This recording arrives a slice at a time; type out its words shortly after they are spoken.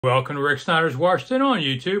Welcome to Rick Snider's Washington on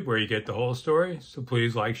YouTube, where you get the whole story. So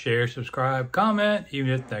please like, share, subscribe, comment, even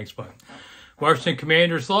hit the thanks button. Washington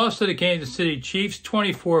Commanders lost to the Kansas City Chiefs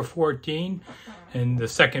 24-14 in the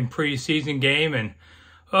second preseason game. And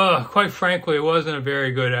quite frankly, it wasn't a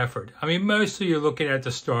very good effort. I mean, mostly you're looking at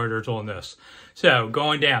the starters on this. So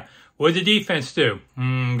going down, what did the defense do?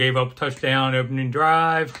 Gave up a touchdown opening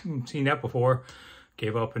drive. Seen that before.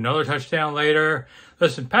 Gave up another touchdown later.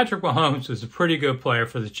 Listen, Patrick Mahomes is a pretty good player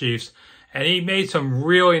for the Chiefs, and he made some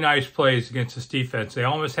really nice plays against this defense. They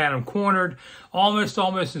almost had him cornered, almost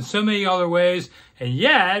in so many other ways, and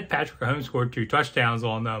yet Patrick Mahomes scored 2 touchdowns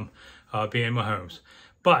on them, being Mahomes.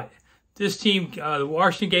 But this team,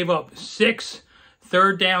 Washington gave up 6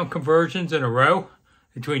 third-down conversions in a row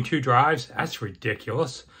between 2 drives. That's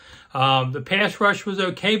ridiculous. The pass rush was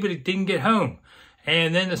okay, but it didn't get home.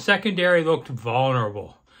 And then the secondary looked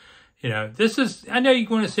vulnerable. You know, I know you're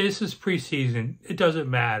going to say this is preseason. It doesn't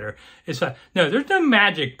matter. It's like, no, there's no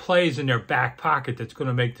magic plays in their back pocket that's going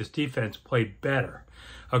to make this defense play better.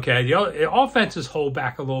 Okay, the offenses hold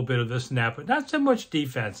back a little bit of this and that, but not so much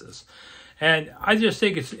defenses. And I just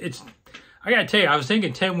think I got to tell you, I was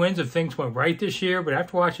thinking 10 wins if things went right this year, but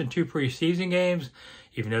after watching 2 preseason games,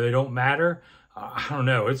 even though they don't matter, I don't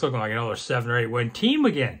know, it's looking like another 7 or 8 win team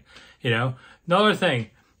again, you know. Another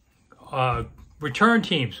thing, return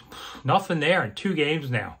teams, nothing there in 2 games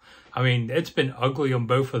now. I mean, it's been ugly on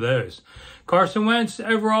both of those. Carson Wentz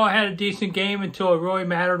overall had a decent game until it really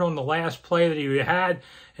mattered on the last play that he had,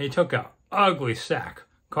 and he took an ugly sack.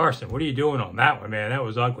 Carson, what are you doing on that one, man? That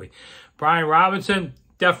was ugly. Brian Robinson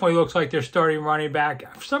definitely looks like they're starting running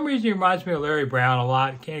back. For some reason, he reminds me of Larry Brown a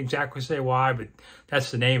lot. Can't exactly say why, but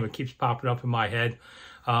that's the name. It keeps popping up in my head.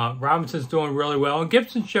 Robinson's doing really well, and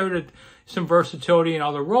Gibson showed some versatility in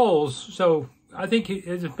other roles, so I think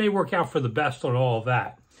it may work out for the best on all of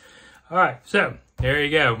that. All right, so there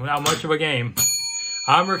you go. Not much of a game.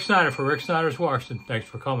 I'm Rick Snider for Rick Snider's Washington. Thanks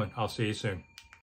for coming. I'll see you soon.